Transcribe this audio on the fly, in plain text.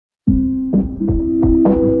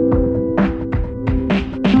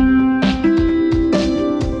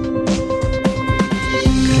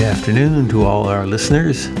afternoon to all our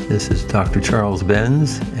listeners. This is Dr. Charles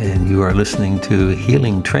Benz, and you are listening to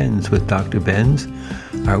Healing Trends with Dr. Benz,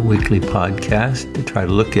 our weekly podcast to try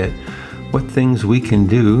to look at what things we can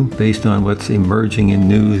do based on what's emerging in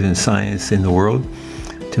news and science in the world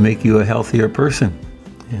to make you a healthier person.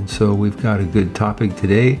 And so we've got a good topic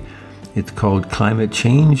today. It's called Climate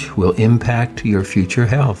Change Will Impact Your Future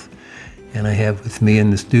Health. And I have with me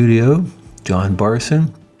in the studio John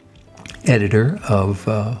Barson, editor of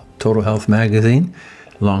Total Health Magazine,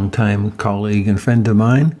 longtime colleague and friend of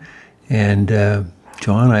mine. And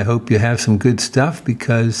John, I hope you have some good stuff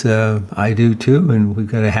because I do too, and we've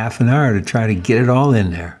got a half an hour to try to get it all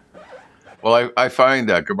in there. Well, I find,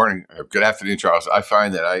 good morning, good afternoon, Charles. I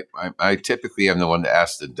find that I typically am the one to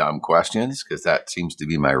ask the dumb questions because that seems to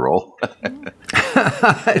be my role.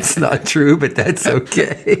 It's not true, but that's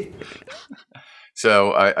okay.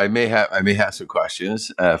 So I may have some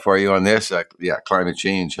questions for you on this. Climate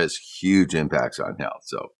change has huge impacts on health.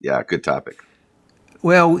 So good topic.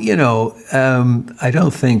 Well, I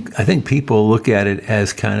think people look at it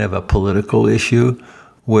as kind of a political issue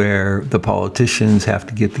where the politicians have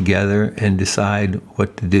to get together and decide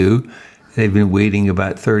what to do. They've been waiting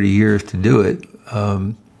about 30 years to do it.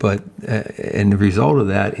 And the result of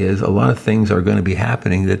that is a lot of things are going to be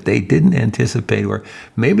happening that they didn't anticipate, or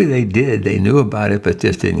maybe they did, they knew about it, but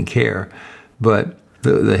just didn't care. But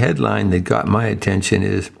the headline that got my attention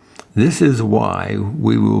is, "This is why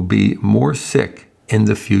we will be more sick in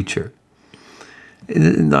the future."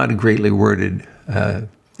 Not a greatly worded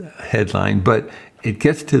headline, but it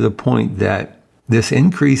gets to the point that this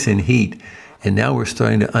increase in heat, and now we're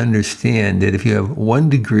starting to understand that if you have 1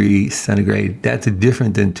 degree centigrade, that's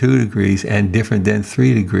different than 2 degrees and different than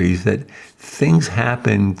 3 degrees, that things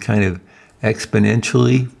happen kind of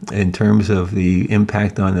exponentially in terms of the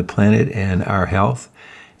impact on the planet and our health.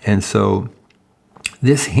 And so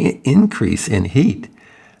this increase in heat,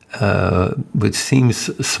 which seems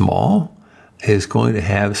small, is going to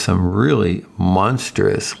have some really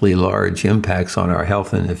monstrously large impacts on our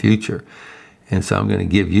health in the future. And so I'm going to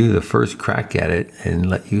give you the first crack at it and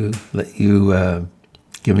let you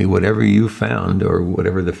give me whatever you found, or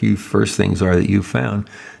whatever the few first things are that you found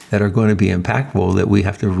that are going to be impactful that we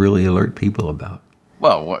have to really alert people about.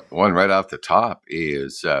 Well, one right off the top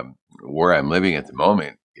is where I'm living at the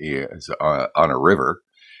moment is on a river.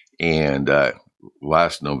 And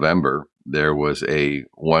last November, there was a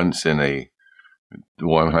once in a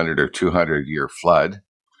 100 or 200 year flood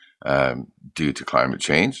due to climate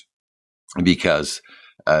change, because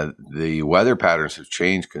the weather patterns have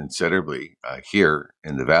changed considerably here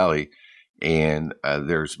in the valley, and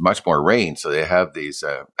there's much more rain. So they have these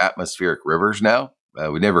atmospheric rivers now.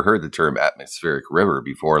 We never heard the term atmospheric river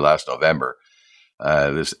before last November.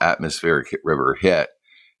 This atmospheric river hit.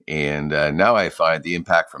 And now I find the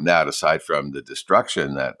impact from that, aside from the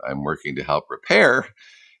destruction that I'm working to help repair,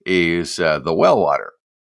 is the well water.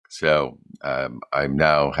 So I'm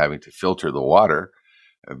now having to filter the water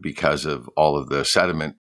because of all of the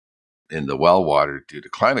sediment in the well water due to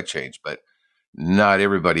climate change. But not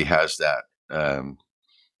everybody has that,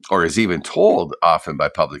 or is even told often by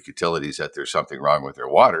public utilities that there's something wrong with their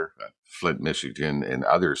water. Flint, Michigan, and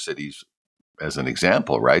other cities as an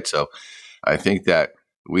example, right? So I think that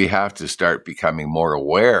we have to start becoming more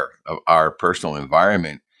aware of our personal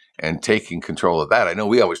environment and taking control of that. I know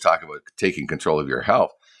we always talk about taking control of your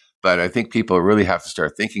health, but I think people really have to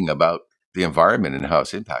start thinking about the environment and how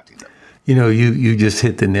it's impacting them. You just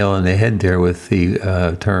hit the nail on the head there with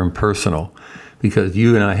the term personal, because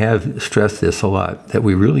you and I have stressed this a lot, that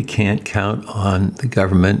we really can't count on the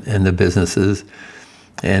government and the businesses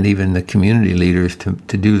and even the community leaders to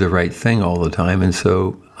do the right thing all the time. And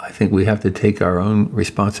so I think we have to take our own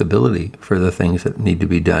responsibility for the things that need to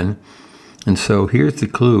be done. And so here's the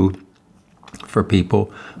clue for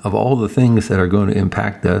people. Of all the things that are going to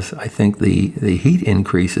impact us, I think the heat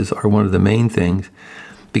increases are one of the main things,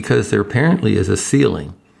 because there apparently is a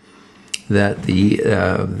ceiling that the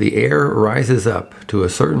air rises up to a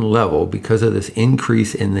certain level because of this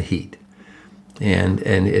increase in the heat. And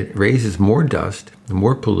it raises more dust,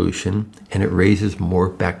 more pollution, and it raises more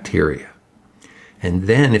bacteria. And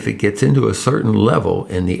then if it gets into a certain level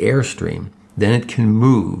in the airstream, then it can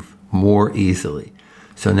move more easily.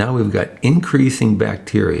 So now we've got increasing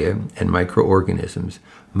bacteria and microorganisms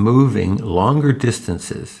moving longer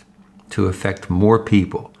distances to affect more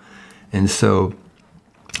people. And so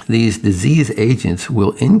these disease agents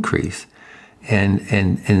will increase. And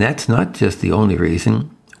that's not just the only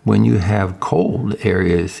reason. When you have cold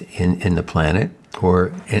areas in the planet,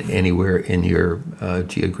 or anywhere in your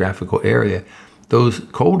geographical area, those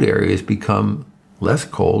cold areas become less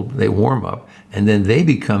cold, they warm up, and then they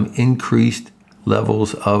become increased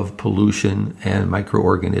levels of pollution and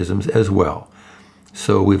microorganisms as well.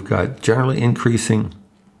 So we've got generally increasing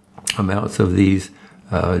amounts of these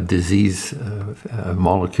disease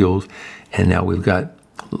molecules, and now we've got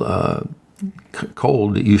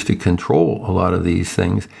cold that used to control a lot of these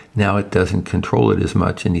things. Now it doesn't control it as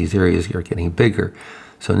much, and these areas are getting bigger.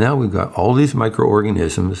 So now we've got all these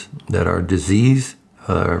microorganisms that are disease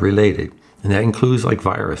related, and that includes like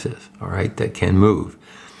viruses, all right, that can move.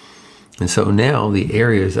 And so now the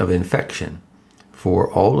areas of infection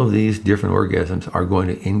for all of these different organisms are going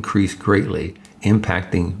to increase greatly,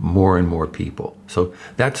 impacting more and more people. So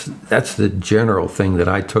that's the general thing that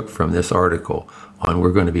I took from this article on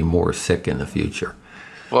we're going to be more sick in the future.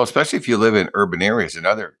 Well, especially if you live in urban areas.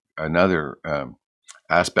 Another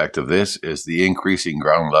aspect of this is the increasing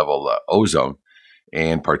ground level ozone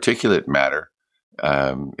and particulate matter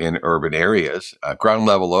in urban areas. Ground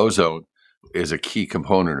level ozone is a key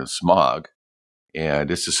component of smog,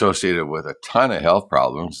 and it's associated with a ton of health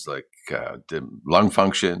problems like lung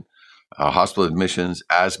function, hospital admissions,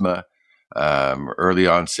 asthma, early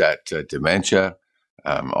onset dementia,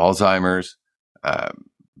 Alzheimer's.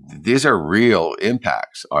 These are real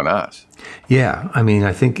impacts on us. Yeah, I mean,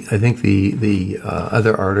 I think the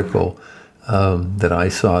other article that I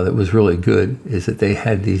saw that was really good is that they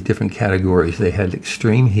had these different categories. They had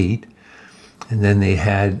extreme heat, and then they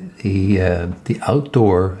had the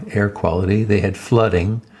outdoor air quality. They had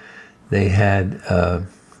flooding. They had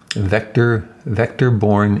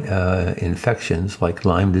vector-borne infections like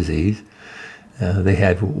Lyme disease. They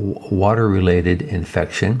had water-related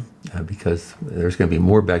infection because there's going to be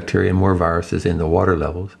more bacteria and more viruses in the water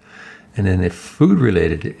levels. And then the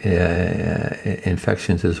food-related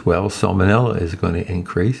infections as well. Salmonella is going to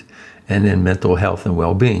increase. And then mental health and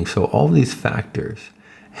well-being. So all these factors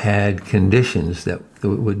had conditions that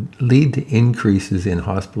would lead to increases in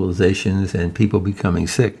hospitalizations and people becoming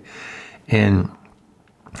sick. And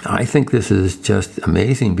I think this is just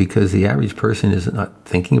amazing because the average person is not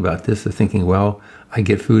thinking about this. They're thinking, well, I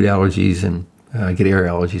get food allergies and I get air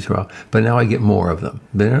allergies, well, but now I get more of them.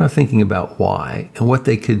 But they're not thinking about why and what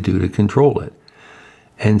they could do to control it.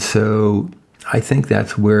 And so I think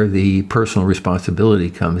that's where the personal responsibility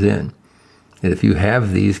comes in. That if you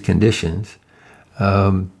have these conditions,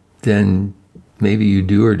 then maybe you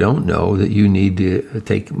do or don't know that you need to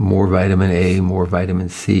take more vitamin A, more vitamin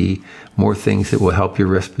C, more things that will help your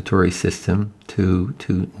respiratory system to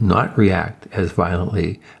not react as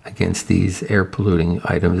violently against these air polluting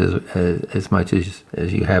items as much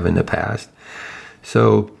as you have in the past.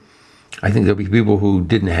 So I think there'll be people who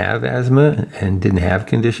didn't have asthma and didn't have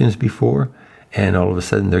conditions before, and all of a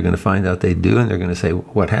sudden they're going to find out they do, and they're going to say,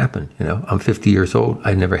 what happened? I'm 50 years old.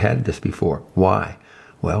 I never had this before. Why?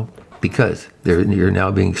 Well, because you're now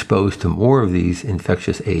being exposed to more of these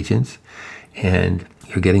infectious agents, and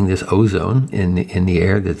you're getting this ozone in the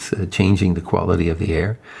air that's changing the quality of the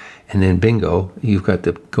air. And then bingo, you've got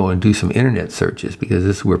to go and do some internet searches, because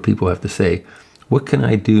this is where people have to say, what can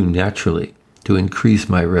I do naturally to increase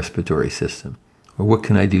my respiratory system? Or what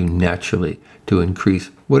can I do naturally to increase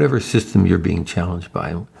whatever system you're being challenged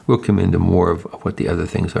by? We'll come into more of what the other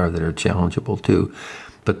things are that are challengeable too.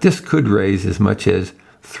 But this could raise as much as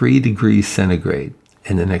 3 degrees centigrade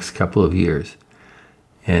in the next couple of years.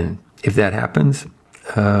 And if that happens,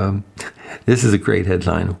 this is a great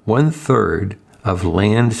headline. 1/3 of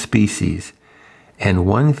land species and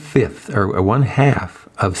 1/5 or 1/2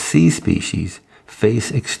 of sea species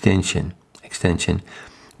face extinction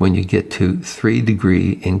when you get to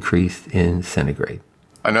 3-degree increase in centigrade.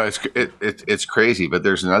 I know it's crazy, but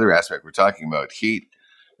there's another aspect. We're talking about heat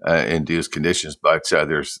induced conditions, but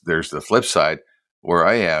there's the flip side. Where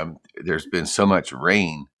I am, there's been so much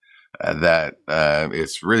rain that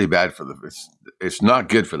it's really bad for it's not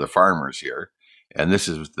good for the farmers here, and this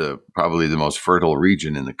is probably the most fertile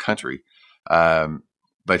region in the country.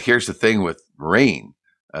 But here's the thing with rain,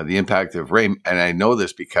 the impact of rain, and I know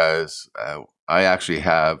this because I actually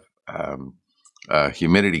have a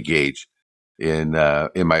humidity gauge in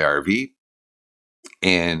my RV,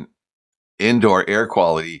 and indoor air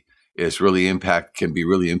quality can be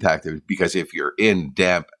really impacted, because if you're in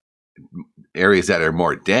damp areas that are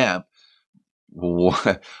more damp,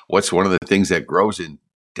 what's one of the things that grows in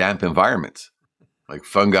damp environments? Like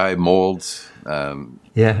fungi, molds.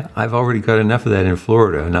 Yeah, I've already got enough of that in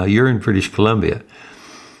Florida. Now you're in British Columbia,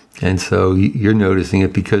 and so you're noticing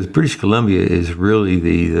it because British Columbia is really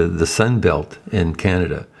the sun belt in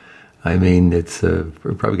Canada. I mean, it's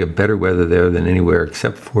probably got better weather there than anywhere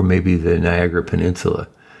except for maybe the Niagara Peninsula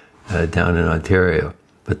down in Ontario.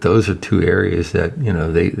 But those are two areas that,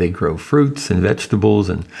 they grow fruits and vegetables,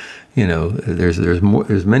 and,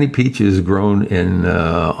 there's many peaches grown in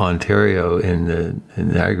Ontario in the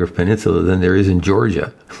Niagara Peninsula than there is in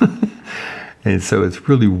Georgia. And so it's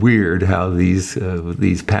really weird how these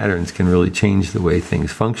patterns can really change the way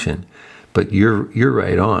things function. But you're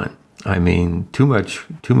right on. I mean, too much.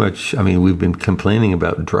 I mean, we've been complaining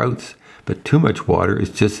about droughts, but too much water is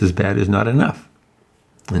just as bad as not enough.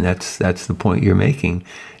 And that's the point you're making.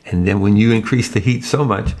 And then when you increase the heat so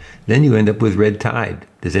much, then you end up with red tide.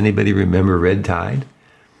 Does anybody remember red tide?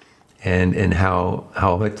 And how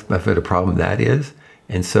much of a problem that is?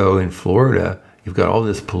 And so in Florida, you've got all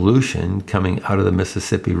this pollution coming out of the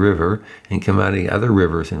Mississippi River and come out of the other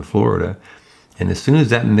rivers in Florida. And as soon as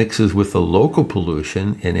that mixes with the local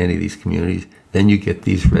pollution in any of these communities, then you get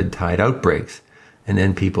these red tide outbreaks. And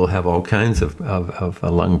then people have all kinds of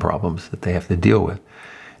lung problems that they have to deal with.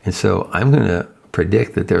 And so I'm going to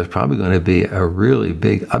predict that there's probably going to be a really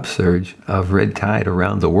big upsurge of red tide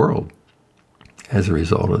around the world as a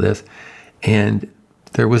result of this. And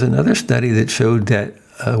there was another study that showed that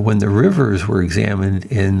when the rivers were examined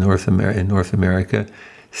in North America,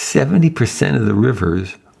 70% of the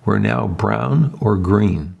rivers were now brown or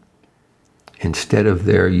green instead of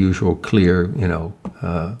their usual clear,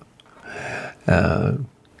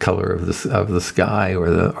 color of the sky or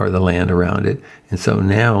the land around it. And so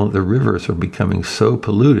now the rivers are becoming so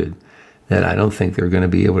polluted that I don't think they're going to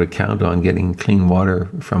be able to count on getting clean water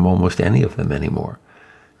from almost any of them anymore.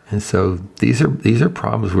 And so these are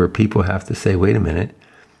problems where people have to say, wait a minute,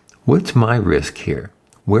 what's my risk here?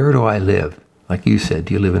 Where do I live? Like you said,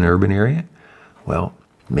 do you live in an urban area? Well,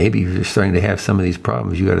 maybe if you're starting to have some of these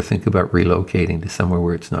problems, you got to think about relocating to somewhere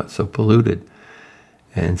where it's not so polluted.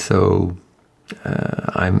 And so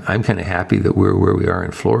I'm kind of happy that we're where we are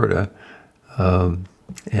in Florida.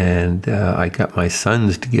 And I got my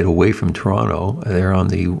sons to get away from Toronto. They're on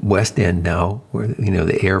the west end now, where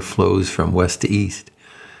the air flows from west to east.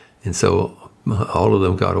 And so all of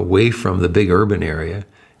them got away from the big urban area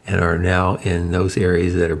and are now in those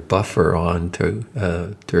areas that are buffer on to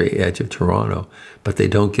the edge of Toronto, but they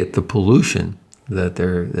don't get the pollution that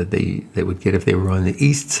they would get if they were on the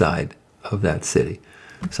east side of that city.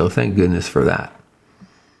 So thank goodness for that.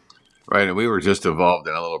 Right, and we were just involved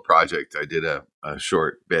in a little project. I did a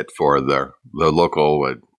short bit for the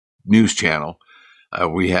local news channel.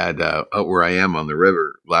 We had out where I am on the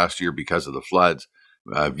river last year because of the floods,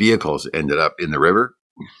 vehicles ended up in the river.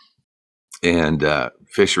 And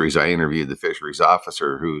fisheries, I interviewed the fisheries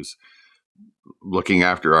officer who's looking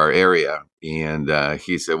after our area, and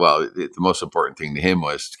he said, well, the most important thing to him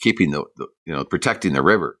was keeping protecting the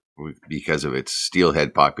river because of its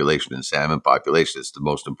steelhead population and salmon population. It's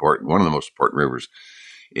one of the most important rivers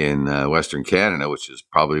in Western Canada, which is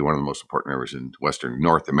probably one of the most important rivers in Western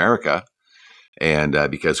North America.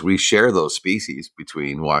 And because we share those species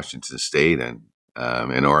between Washington State and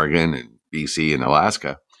Oregon and BC and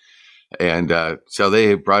Alaska. And so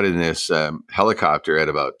they brought in this helicopter at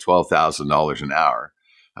about $12,000 an hour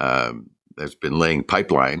that's been laying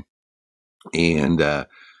pipeline. And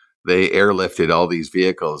they airlifted all these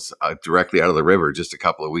vehicles directly out of the river just a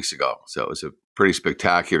couple of weeks ago. So it was a pretty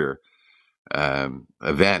spectacular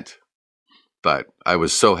event. But I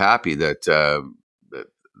was so happy that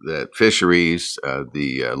that fisheries,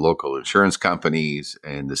 the local insurance companies,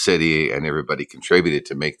 and the city and everybody contributed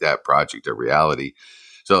to make that project a reality.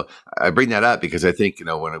 So I bring that up because I think,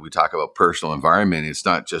 when we talk about personal environment, it's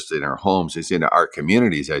not just in our homes, it's in our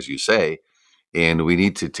communities, as you say. And we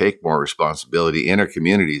need to take more responsibility in our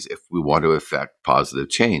communities if we want to affect positive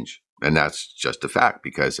change. And that's just a fact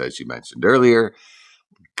because, as you mentioned earlier,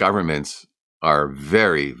 governments are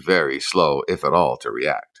very, very slow, if at all, to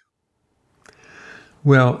react.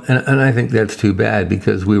 Well, and I think that's too bad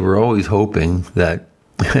because we were always hoping that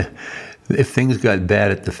if things got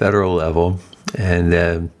bad at the federal level and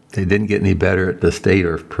they didn't get any better at the state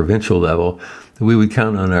or provincial level, we would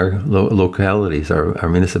count on our localities, our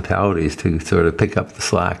municipalities to sort of pick up the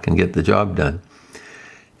slack and get the job done.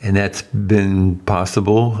 And that's been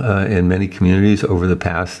possible in many communities over the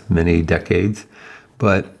past many decades.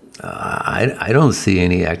 But I don't see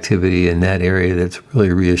any activity in that area that's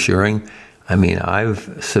really reassuring. I mean,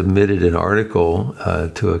 I've submitted an article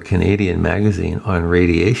to a Canadian magazine on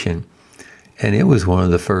radiation, and it was one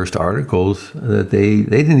of the first articles that they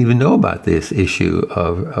didn't even know about this issue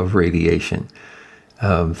of radiation,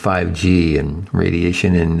 5G and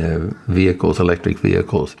radiation in vehicles, electric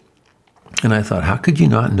vehicles. And I thought, how could you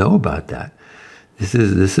not know about that? This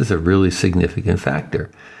is a really significant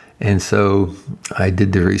factor. And so I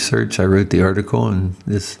did the research, I wrote the article, and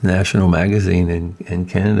this national magazine in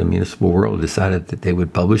Canada, Municipal World, decided that they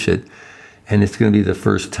would publish it. And it's going to be the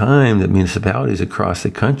first time that municipalities across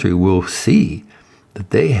the country will see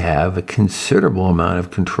that they have a considerable amount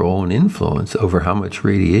of control and influence over how much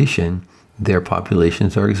radiation their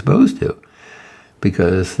populations are exposed to.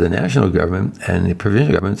 Because the national government and the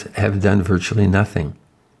provincial governments have done virtually nothing.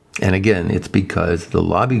 And again, it's because the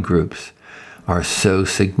lobby groups are so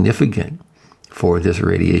significant for this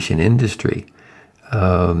radiation industry.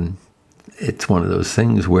 It's one of those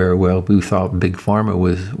things where, well, we thought Big Pharma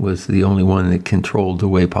was the only one that controlled the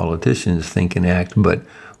way politicians think and act, but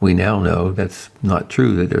we now know that's not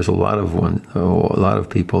true, that there's a lot of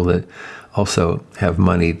people that also have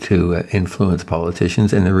money to influence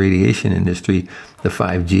politicians. And the radiation industry, the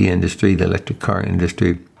 5G industry, the electric car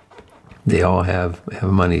industry, they all have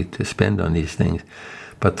money to spend on these things.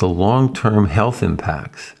 But the long-term health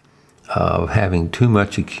impacts of having too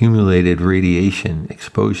much accumulated radiation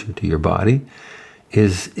exposure to your body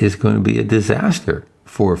is going to be a disaster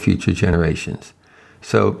for future generations.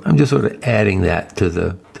 So I'm just sort of adding that to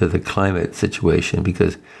the climate situation,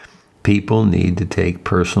 because people need to take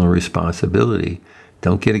personal responsibility.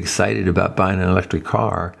 Don't get excited about buying an electric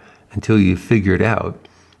car until you've figured out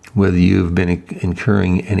whether you've been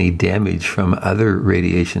incurring any damage from other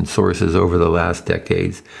radiation sources over the last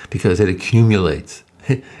decades, because it accumulates.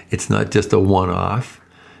 It's not just a one-off.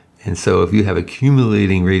 And so if you have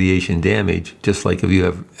accumulating radiation damage, just like if you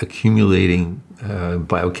have accumulating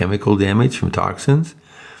biochemical damage from toxins,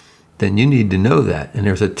 then you need to know that. And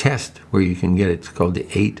there's a test where you can get it. It's called the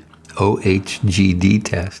 8-OHGD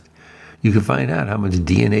test. You can find out how much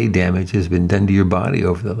DNA damage has been done to your body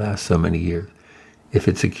over the last so many years. If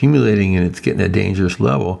it's accumulating and it's getting a dangerous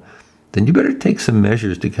level, then you better take some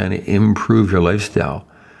measures to kind of improve your lifestyle.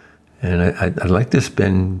 And I'd like to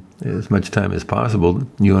spend as much time as possible,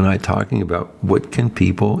 you and I, talking about what can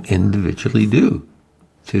people individually do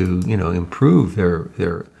to, improve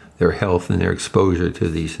their health and their exposure to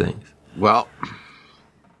these things. Well,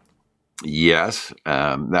 yes,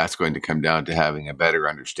 that's going to come down to having a better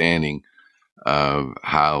understanding of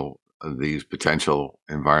how these potential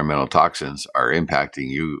environmental toxins are impacting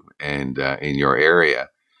you and in your area.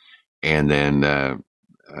 And then, the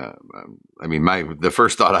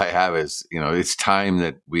first thought I have is, it's time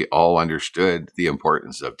that we all understood the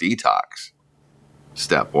importance of detox.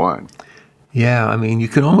 Step one. Yeah, you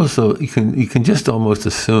can just almost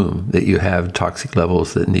assume that you have toxic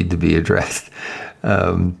levels that need to be addressed.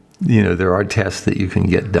 There are tests that you can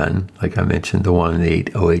get done, like I mentioned, the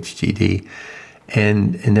 8-OHGD.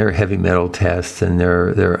 And there are heavy metal tests, and there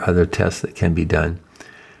are other tests that can be done.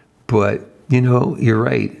 But, you're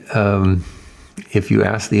right. If you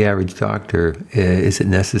ask the average doctor, is it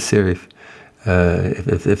necessary?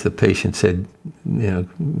 If the patient said,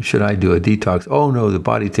 should I do a detox? Oh, no, the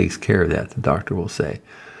body takes care of that, the doctor will say.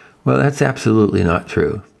 Well, that's absolutely not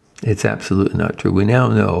true. It's absolutely not true. We now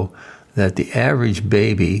know that the average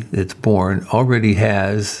baby that's born already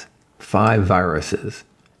has 5 viruses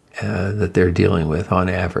that they're dealing with on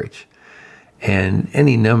average, and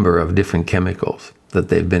any number of different chemicals that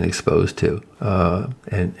they've been exposed to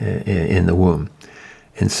in the womb.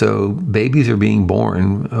 And so babies are being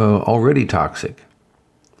born already toxic.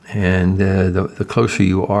 And the closer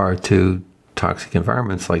you are to toxic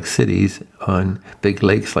environments like cities on big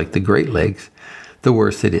lakes like the Great Lakes, the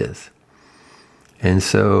worse it is. And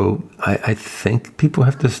so I think people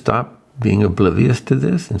have to stop being oblivious to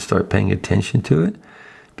this and start paying attention to it.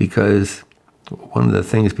 Because one of the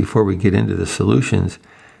things, before we get into the solutions,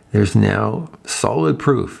 there's now solid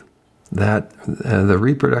proof that the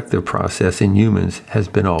reproductive process in humans has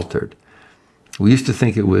been altered. We used to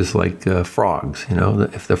think it was like frogs,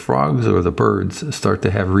 if the frogs or the birds start to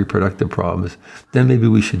have reproductive problems, then maybe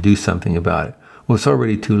we should do something about it. Well, it's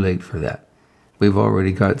already too late for that. We've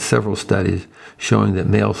already got several studies showing that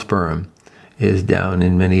male sperm is down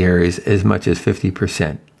in many areas as much as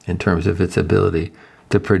 50% in terms of its ability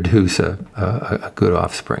to produce a good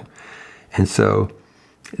offspring. And so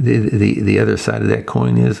the other side of that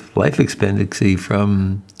coin is life expectancy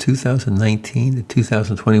from 2019 to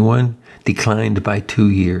 2021 declined by 2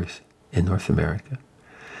 years in North America.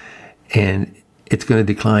 And it's going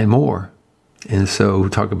to decline more. And so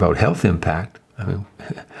talk about health impact. A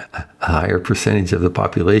higher percentage of the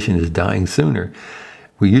population is dying sooner.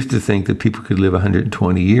 We used to think that people could live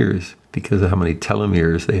 120 years because of how many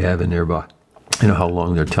telomeres they have in their body. How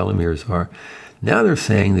long their telomeres are. Now they're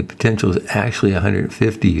saying the potential is actually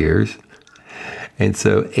 150 years. And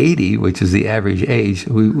so 80, which is the average age,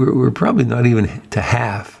 we're probably not even to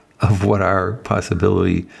half of what our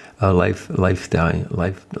possibility lifetime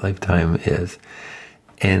is.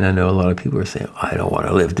 And I know a lot of people are saying, I don't want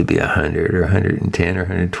to live to be 100 or 110 or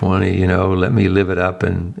 120. Let me live it up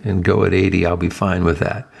and go at 80. I'll be fine with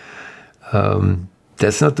that.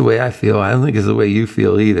 That's not the way I feel. I don't think it's the way you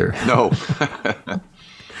feel either. No.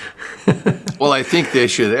 Well, I think the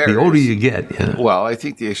issue there The older is, you get. well, I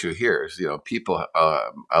think the issue here is, people,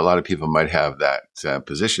 a lot of people might have that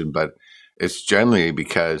position, but it's generally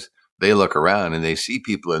because they look around and they see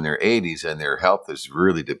people in their 80s and their health is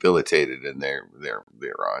really debilitated, and they're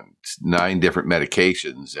on 9 different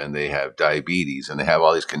medications, and they have diabetes, and they have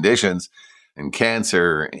all these conditions and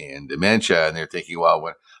cancer and dementia, and they're thinking, well,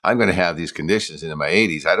 when I'm going to have these conditions in my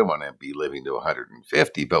 80s, I don't want to be living to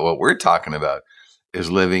 150. But what we're talking about is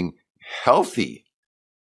living healthy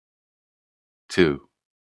to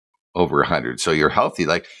over 100. So you're healthy.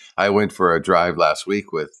 Like, I went for a drive last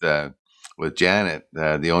week with Janet,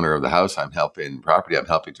 the owner of the house I'm helping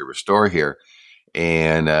to restore here.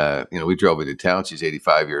 And, we drove into town. She's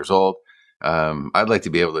 85 years old. I'd like to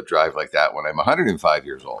be able to drive like that when I'm 105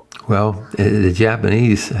 years old. Well, the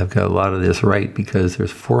Japanese have got a lot of this right, because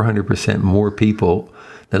there's 400% more people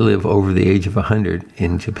that live over the age of 100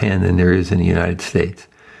 in Japan than there is in the United States.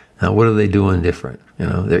 Now, what are they doing different?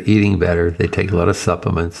 They're eating better. They take a lot of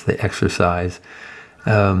supplements. They exercise.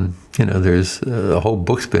 There's a whole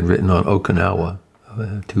book's been written on Okinawa.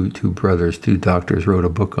 Two doctors wrote a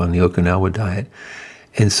book on the Okinawa diet.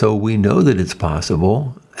 And so we know that it's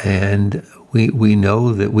possible, and we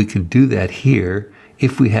know that we could do that here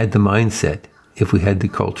if we had the mindset, if we had the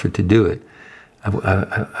culture to do it.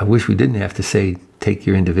 I wish we didn't have to say, take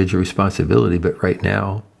your individual responsibility, but right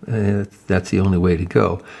now, that's the only way to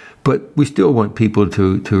go. But we still want people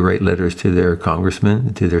to write letters to their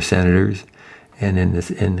congressmen, to their senators, and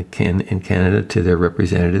in Canada to their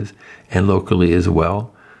representatives, and locally as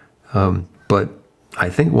well. But I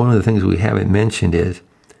think one of the things we haven't mentioned is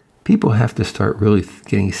people have to start really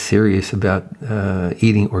getting serious about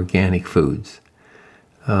eating organic foods.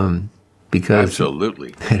 Because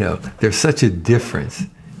Absolutely. There's such a difference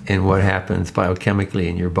in what happens biochemically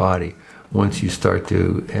in your body once you start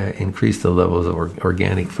to increase the levels of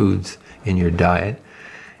organic foods in your diet.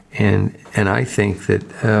 And I think that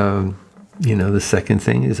the second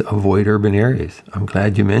thing is avoid urban areas. I'm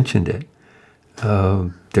glad you mentioned it.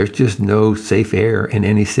 There's just no safe air in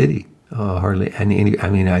any city, hardly any. I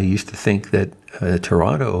mean, I used to think that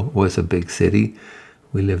Toronto was a big city.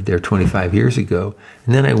 We lived there 25 years ago,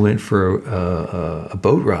 and then I went for a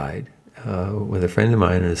boat ride with a friend of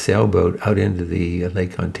mine in a sailboat out into the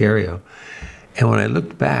Lake Ontario. And when I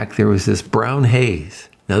looked back, there was this brown haze.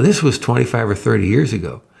 Now, this was 25 or 30 years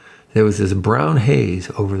ago. There was this brown haze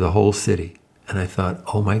over the whole city. And I thought,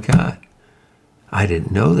 oh my God, I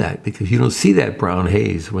didn't know that, because you don't see that brown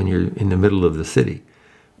haze when you're in the middle of the city.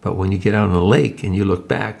 But when you get out on the lake and you look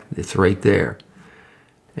back, it's right there.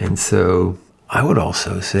 And so I would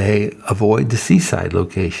also say avoid the seaside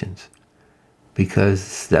locations,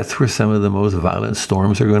 because that's where some of the most violent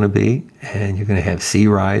storms are going to be, and you're going to have sea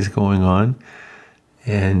rise going on.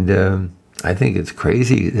 And I think it's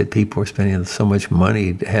crazy that people are spending so much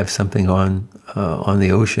money to have something on the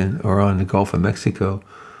ocean or on the Gulf of Mexico,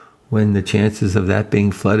 when the chances of that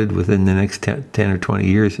being flooded within the next 10 or 20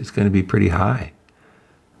 years is going to be pretty high.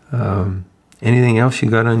 Anything else you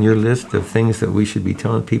got on your list of things that we should be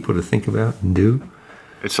telling people to think about and do?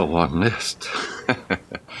 It's a long list.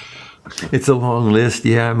 It's a long list,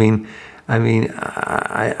 yeah.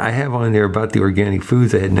 I have on there about the organic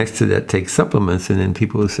foods. I had next to that, take supplements, and then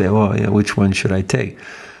people will say, well, which one should I take?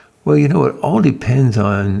 Well, it all depends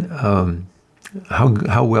on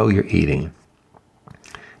how well you're eating.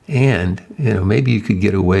 And, maybe you could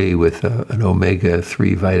get away with an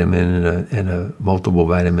omega-3 vitamin and a multiple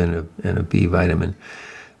vitamin and a B vitamin.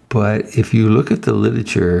 But if you look at the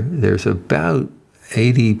literature, there's about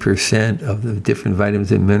 80% of the different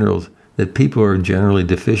vitamins and minerals that people are generally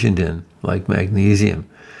deficient in, like magnesium.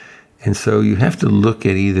 And so you have to look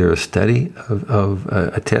at either a study of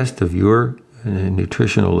a test of your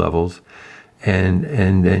nutritional levels and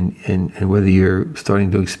whether you're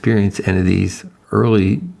starting to experience any of these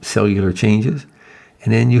early cellular changes,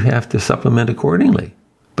 and then you have to supplement accordingly.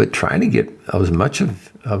 But try to get as much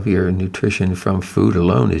of your nutrition from food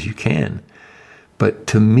alone as you can. But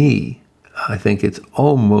to me, I think it's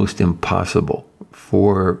almost impossible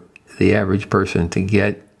for the average person to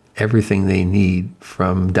get everything they need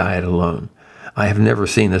from diet alone. I have never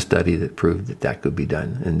seen a study that proved that could be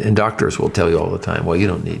done. And doctors will tell you all the time, well, you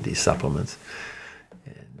don't need these supplements.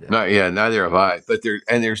 Neither have I. But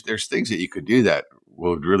there's things that you could do that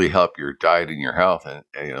will really help your diet and your health, and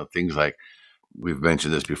things like we've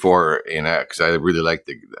mentioned this before, and because I really like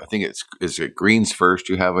I think is it Greens First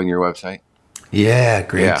you have on your website? Yeah,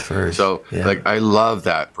 greens Yeah. first. So Yeah. like I love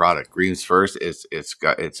that product. Greens First. It's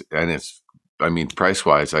I mean price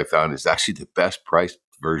wise I found it's actually the best priced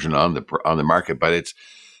version on the market, but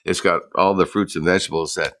it's got all the fruits and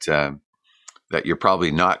vegetables that you're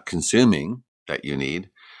probably not consuming that you need.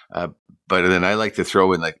 Uh, but then I like to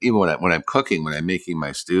throw in like even when I'm cooking, when I'm making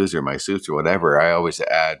my stews or my soups or whatever, I always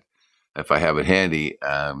add, if I have it handy,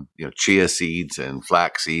 chia seeds and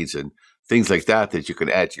flax seeds and things like that you can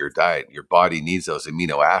add to your diet. Your body needs those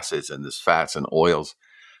amino acids and this fats and oils.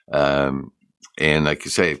 Um, and like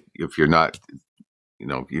you say, if you're not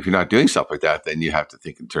doing stuff like that, then you have to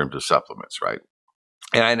think in terms of supplements, right?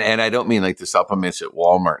 And I don't mean like the supplements at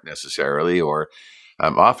Walmart necessarily, or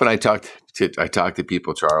often I talk to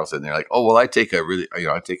people, Charles, and they're like, oh well, I take a really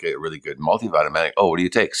good multivitamin. Like, oh, what do you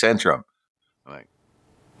take? Centrum. I'm like,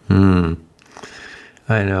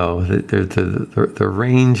 I know the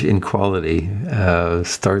range in quality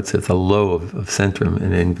starts at the low of Centrum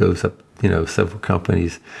and then goes up. Several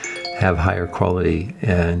companies have higher quality,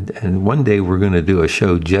 and one day we're going to do a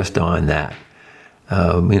show just on that.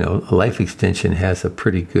 Life Extension has a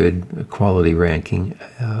pretty good quality ranking,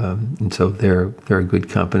 and so they're a good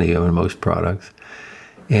company on most products.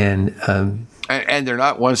 And and they're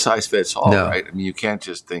not one size fits all, no, right? I mean, you can't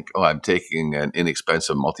just think, oh, I'm taking an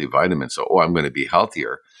inexpensive multivitamin, so I'm going to be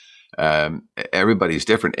healthier. Everybody's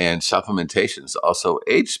different, and supplementation is also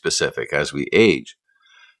age specific as we age.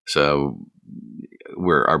 So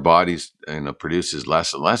where our bodies produces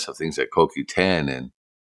less and less of things like CoQ10, and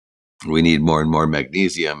we need more and more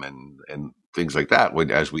magnesium and things like that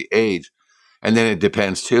as we age. And then it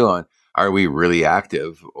depends too on, are we really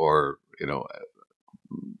active, or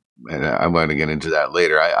and I'm going to get into that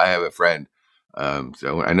later. I have a friend,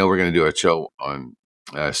 so I know we're going to do a show on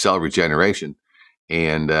cell regeneration,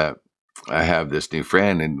 and I have this new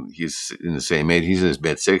friend, and he's in the same age. He's in his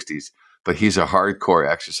mid-60s, but he's a hardcore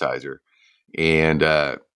exerciser, and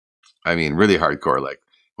I mean really hardcore. Like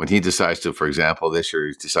when he decides to, for example, this year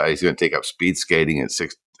he decides he's going to take up speed skating at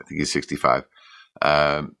six. I think he's 65,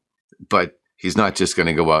 but he's not just going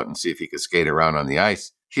to go out and see if he can skate around on the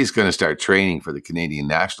ice. He's going to start training for the Canadian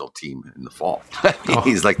national team in the fall.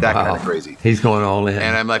 He's like that kind of crazy. He's going all in.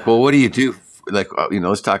 And I'm like, well, what do you do? Like,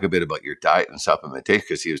 let's talk a bit about your diet and supplementation,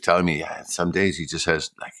 because he was telling me some days he just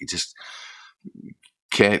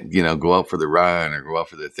can't, go out for the run or go out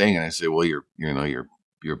for the thing. And I said, well, your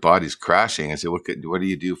body's crashing. I said, what do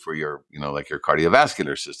you do for your, like your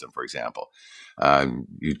cardiovascular system, for example?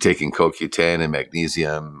 You're taking CoQ10 and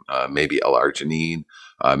magnesium, maybe L-arginine,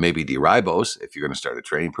 maybe D-ribose. If you're going to start a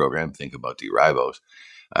training program, think about D-ribose,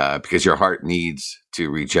 because your heart needs to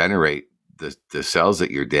regenerate the cells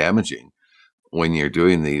that you're damaging when you're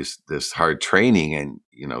doing this hard training. And,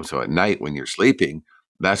 so at night when you're sleeping,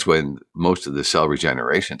 that's when most of the cell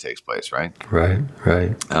regeneration takes place, right?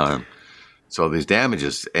 Right. So these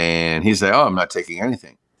damages, and he's like, oh, I'm not taking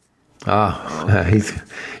anything.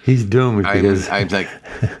 He's doomed because I'm like,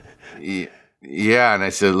 yeah. And I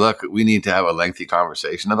said, look, we need to have a lengthy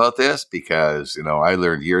conversation about this, because, I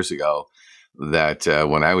learned years ago that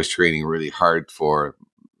when I was training really hard for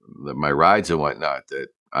my rides and whatnot, that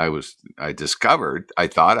I discovered, I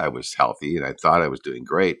thought I was healthy and I thought I was doing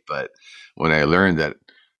great. But when I learned that,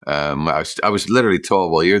 I was literally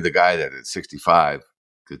told, well, you're the guy that at 65,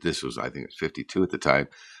 because this was, I think it was 52 at the time,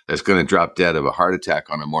 that's going to drop dead of a heart attack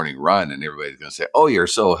on a morning run. And everybody's going to say, oh, you're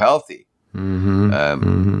so healthy.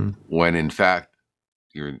 When in fact,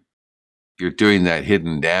 you're doing that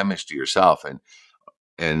hidden damage to yourself.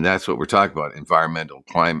 And that's what we're talking about: environmental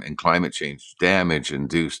climate change damage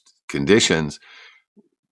induced conditions.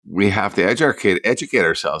 We have to educate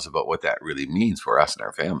ourselves about what that really means for us and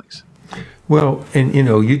our families. Well, and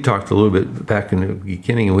you talked a little bit back in the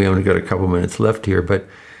beginning, and we only got a couple minutes left here, but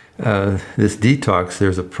this detox,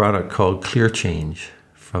 there's a product called Clear Change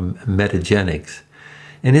from Metagenics,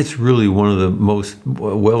 and it's really one of the most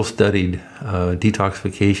well-studied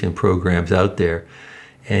detoxification programs out there.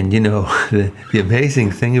 And the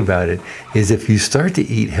amazing thing about it is, if you start to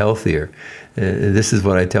eat healthier, this is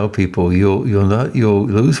what I tell people: you'll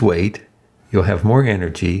lose weight, you'll have more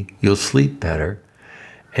energy, you'll sleep better,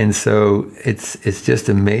 and so it's just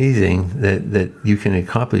amazing that you can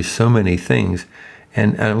accomplish so many things.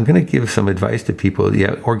 And I'm going to give some advice to people.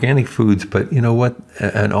 Yeah, organic foods, but you know what?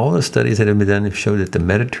 And all the studies that have been done have showed that the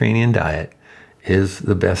Mediterranean diet is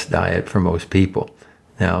the best diet for most people.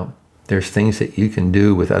 Now, there's things that you can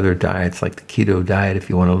do with other diets, like the keto diet. If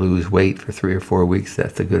you want to lose weight for 3 or 4 weeks,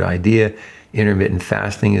 that's a good idea. Intermittent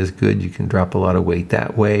fasting is good. You can drop a lot of weight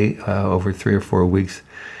that way over 3 or 4 weeks.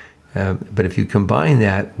 But if you combine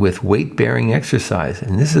that with weight-bearing exercise,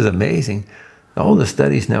 and this is amazing, all the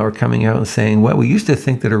studies now are coming out and saying, well, we used to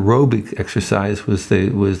think that aerobic exercise was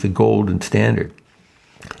the golden standard.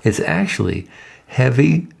 It's actually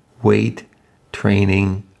heavy weight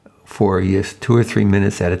training for just 2 or 3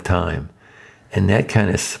 minutes at a time. And that kind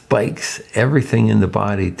of spikes everything in the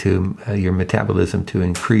body to your metabolism to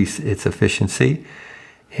increase its efficiency.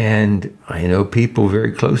 And I know people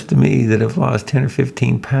very close to me that have lost 10 or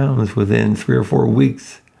 15 pounds within 3 or 4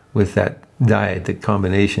 weeks with that diet, the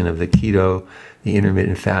combination of the keto, the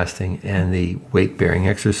intermittent fasting, and the weight-bearing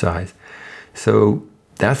exercise. So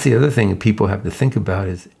that's the other thing that people have to think about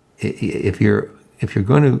is if you're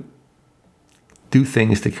going to do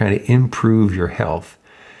things to kind of improve your health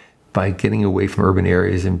by getting away from urban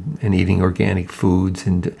areas and eating organic foods,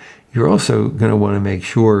 and you're also going to want to make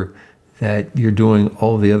sure that you're doing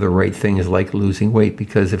all the other right things like losing weight,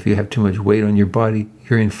 because if you have too much weight on your body,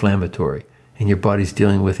 you're inflammatory and your body's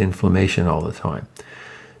dealing with inflammation all the time.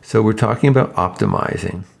 So we're talking about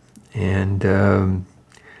optimizing, and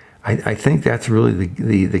I think that's really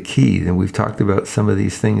the key. And we've talked about some of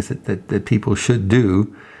these things that people should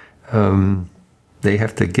do. They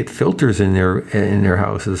have to get filters in their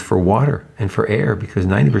houses for water and for air, because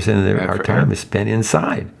 90% of our time is spent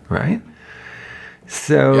inside, right?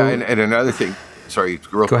 So yeah, and another thing, sorry,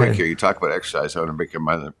 real quick ahead. here, you talk about exercise. I want to make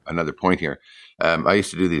another point here. I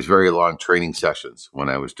used to do these very long training sessions when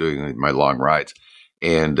I was doing my long rides.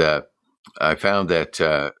 And I found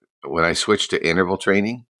that when I switched to interval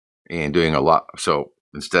training and doing a lot, so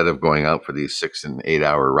instead of going out for these 6 and 8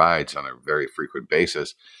 hour rides on a very frequent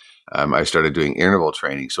basis, I started doing interval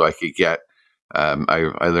training so I could get, I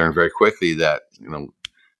learned very quickly that,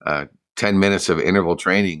 10 minutes of interval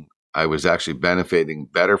training, I was actually benefiting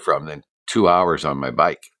better from than 2 hours on my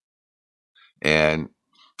bike. And,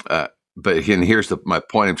 but again, here's my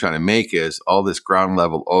point I'm trying to make is all this ground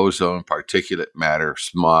level ozone, particulate matter,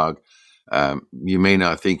 smog, you may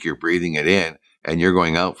not think you're breathing it in, and you're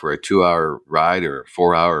going out for a 2 hour ride or a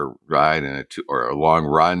 4 hour ride or a long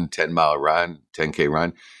run, 10-mile run, 10K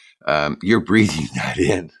run. You're breathing that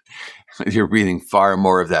in. You're breathing far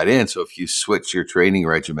more of that in. So if you switch your training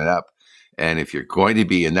regimen up, and if you're going to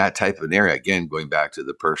be in that type of an area, again, going back to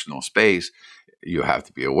the personal space, you have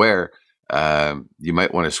to be aware. You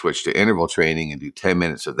might want to switch to interval training and do 10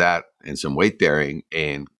 minutes of that and some weight bearing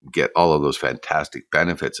and get all of those fantastic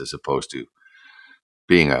benefits, as opposed to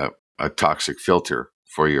being a toxic filter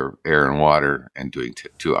for your air and water and doing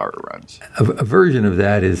 2 hour runs. A version of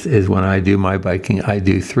that is when I do my biking, I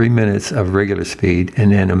do 3 minutes of regular speed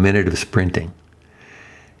and then a minute of sprinting.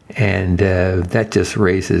 And that just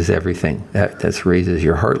raises everything. That raises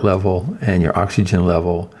your heart level and your oxygen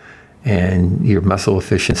level and your muscle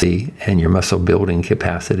efficiency and your muscle building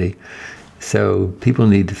capacity. So people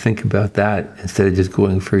need to think about that instead of just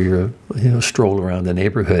going for your stroll around the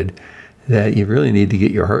neighborhood, that you really need to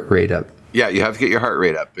get your heart rate up. Yeah, you have to get your heart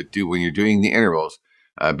rate up. But when you're doing the intervals,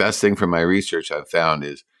 best thing from my research I've found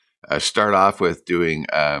is start off with doing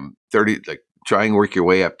 30, try and work your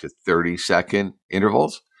way up to 30-second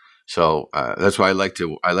intervals. So that's why I like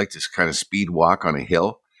to kind of speed walk on a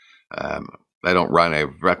hill. I don't run. I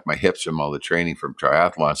wrecked my hips from all the training from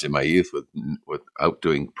triathlons in my youth without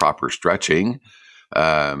doing proper stretching.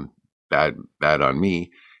 Bad on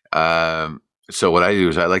me. So what I do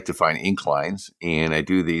is I like to find inclines, and I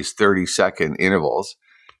do these 30-second intervals.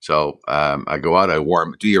 So I go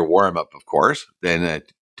out, do your warm up, of course. Then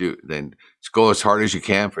just go as hard as you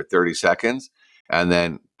can for 30 seconds, and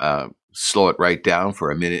then slow it right down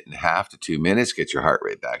for 1.5 minutes to 2 minutes. Get your heart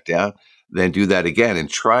rate back down. Then do that again, and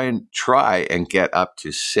try and get up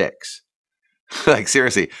to 6. Like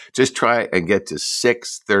seriously, just try and get to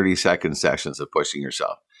 6 30-second sessions of pushing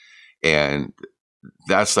yourself, and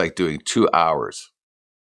that's like doing 2 hours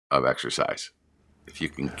of exercise. If you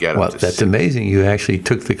can get up to that's 6. Amazing. You actually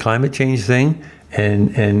took the climate change thing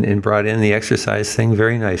and brought in the exercise thing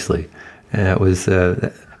very nicely. And that was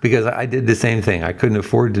because I did the same thing. I couldn't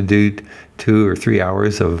afford to do 2 or 3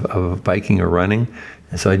 hours of biking or running.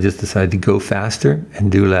 And so I just decided to go faster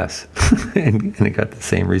and do less. and it got the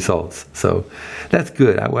same results. So that's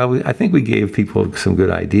good. I think we gave people some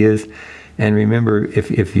good ideas. And remember,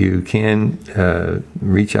 if you can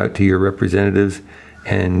reach out to your representatives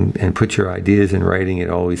and put your ideas in writing, it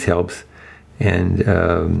always helps. And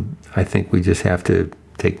I think we just have to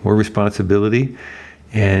take more responsibility.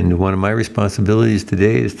 And one of my responsibilities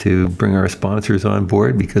today is to bring our sponsors on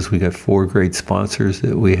board, because we got 4 great sponsors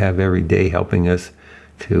that we have every day helping us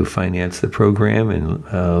to finance the program and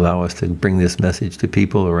allow us to bring this message to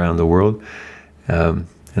people around the world. And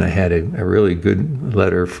I had a really good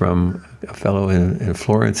letter from a fellow in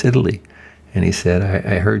Florence, Italy. And he said,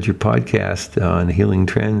 I heard your podcast on Healing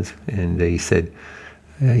Trends. And he said,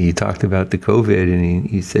 you talked about the COVID, and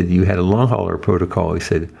he said, you had a long hauler protocol. He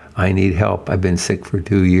said, I need help. I've been sick for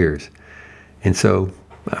 2 years. And so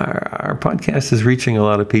our podcast is reaching a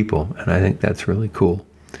lot of people, and I think that's really cool.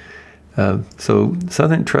 So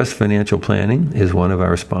Southern Trust Financial Planning is one of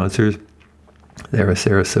our sponsors. They're a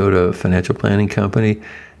Sarasota financial planning company.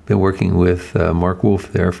 Been working with Mark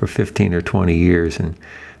Wolf there for 15 or 20 years, and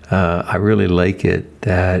I really like it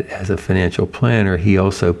that as a financial planner, he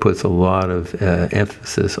also puts a lot of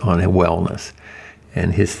emphasis on wellness.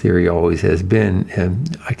 And his theory always has been,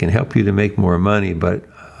 I can help you to make more money, but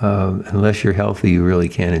unless you're healthy, you really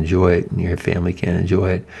can't enjoy it, and your family can't enjoy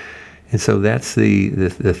it. And so that's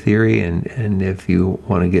the theory. And if you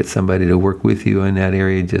want to get somebody to work with you in that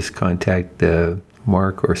area, just contact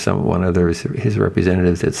Mark or one of his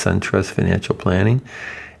representatives at SunTrust Financial Planning,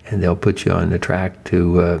 and they'll put you on the track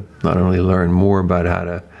to not only learn more about how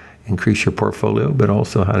to increase your portfolio, but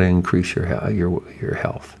also how to increase your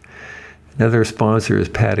health. Another sponsor is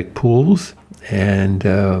Paddock Pools,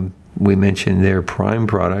 and we mentioned their prime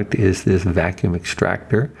product is this vacuum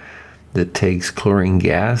extractor that takes chlorine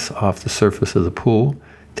gas off the surface of the pool,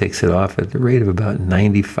 takes it off at the rate of about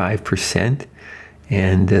 95%,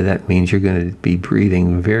 and that means you're going to be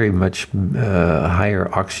breathing very much higher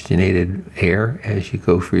oxygenated air as you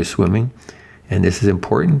go for your swimming. And this is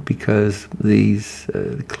important because these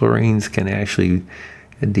chlorines can actually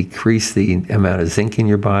decrease the amount of zinc in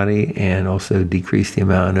your body and also decrease the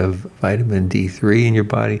amount of vitamin D3 in your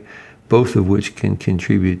body, both of which can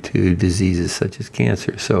contribute to diseases such as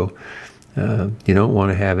cancer. So you don't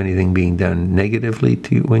want to have anything being done negatively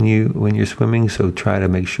to you when you're swimming. So try to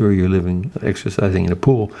make sure you're exercising in a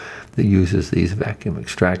pool that uses these vacuum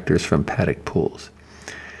extractors from Paddock Pools.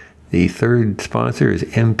 The third sponsor is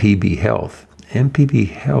MPB Health. MPB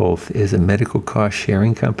Health is a medical cost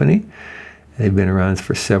sharing company. They've been around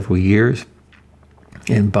for several years.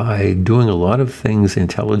 And by doing a lot of things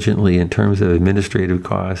intelligently in terms of administrative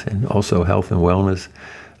costs and also health and wellness,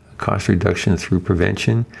 cost reduction through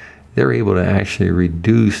prevention, they're able to actually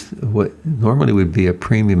reduce what normally would be a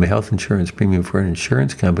health insurance premium for an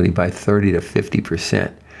insurance company by 30 to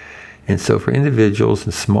 50%. And so for individuals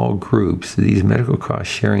and small groups, these medical cost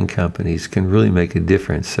sharing companies can really make a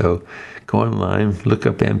difference. So go online, look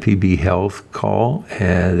up MPB Health, call,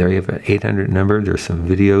 and there you have an 800 number. There's some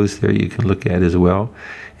videos there you can look at as well.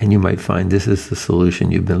 And you might find this is the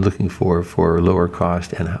solution you've been looking for lower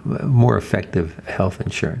cost and more effective health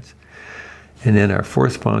insurance. And then our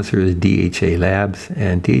fourth sponsor is DHA Labs.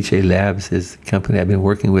 And DHA Labs is a company I've been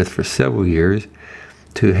working with for several years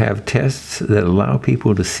to have tests that allow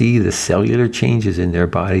people to see the cellular changes in their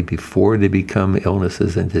body before they become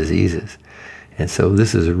illnesses and diseases. And so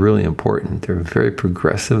this is really important. They're very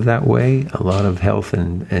progressive that way. A lot of health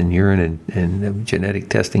and urine and genetic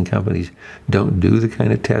testing companies don't do the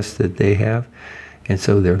kind of tests that they have. And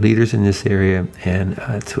so they're leaders in this area, and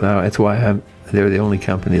that's why they're the only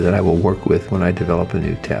company that I will work with when I develop a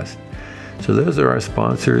new test. So those are our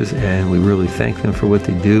sponsors, and we really thank them for what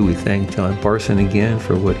they do. We thank John Parson again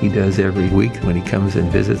for what he does every week when he comes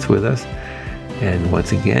and visits with us. And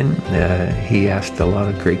once again, he asked a lot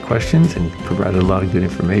of great questions and provided a lot of good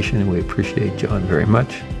information, and we appreciate John very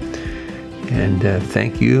much. And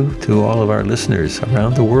thank you to all of our listeners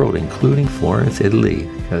around the world, including Florence, Italy,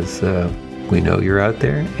 because we know you're out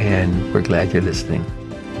there, and we're glad you're listening.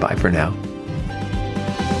 Bye for now.